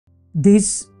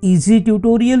This easy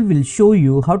tutorial will show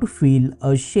you how to fill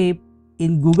a shape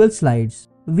in Google Slides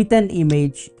with an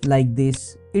image like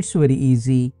this. It's very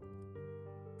easy.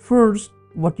 First,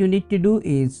 what you need to do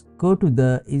is go to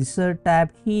the Insert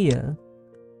tab here,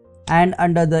 and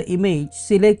under the image,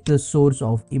 select the source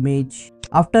of image.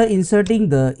 After inserting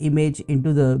the image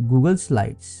into the Google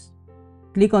Slides,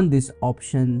 click on this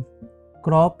option,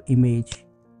 Crop Image,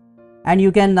 and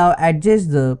you can now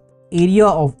adjust the area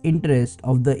of interest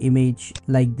of the image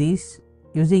like this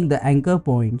using the anchor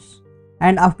points.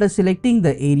 And after selecting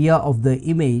the area of the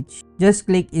image, just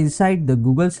click inside the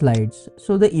Google Slides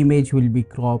so the image will be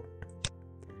cropped.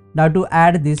 Now to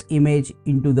add this image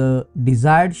into the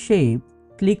desired shape,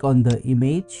 click on the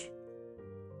image,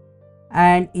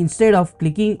 and instead of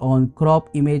clicking on crop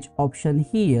image option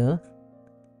here,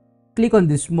 click on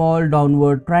the small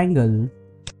downward triangle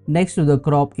next to the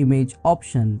crop image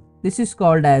option. This is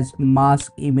called as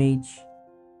mask image.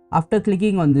 After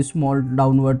clicking on the small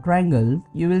downward triangle,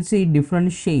 you will see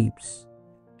different shapes.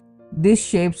 These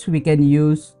shapes we can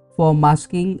use for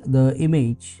masking the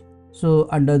image. So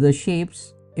under the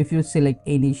shapes, if you select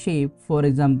any shape, for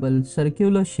example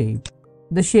circular shape,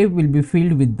 the shape will be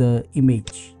filled with the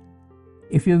image.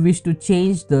 If you wish to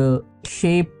change the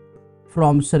shape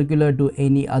from circular to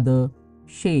any other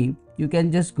shape, you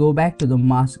can just go back to the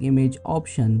mask image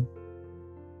option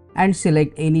and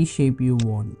select any shape you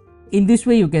want. In this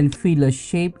way, you can fill a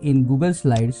shape in Google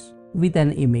Slides with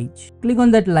an image. Click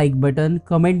on that like button,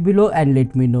 comment below and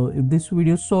let me know if this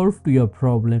video solved to your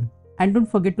problem. And don't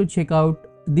forget to check out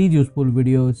these useful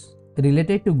videos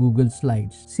related to Google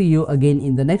Slides. See you again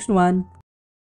in the next one.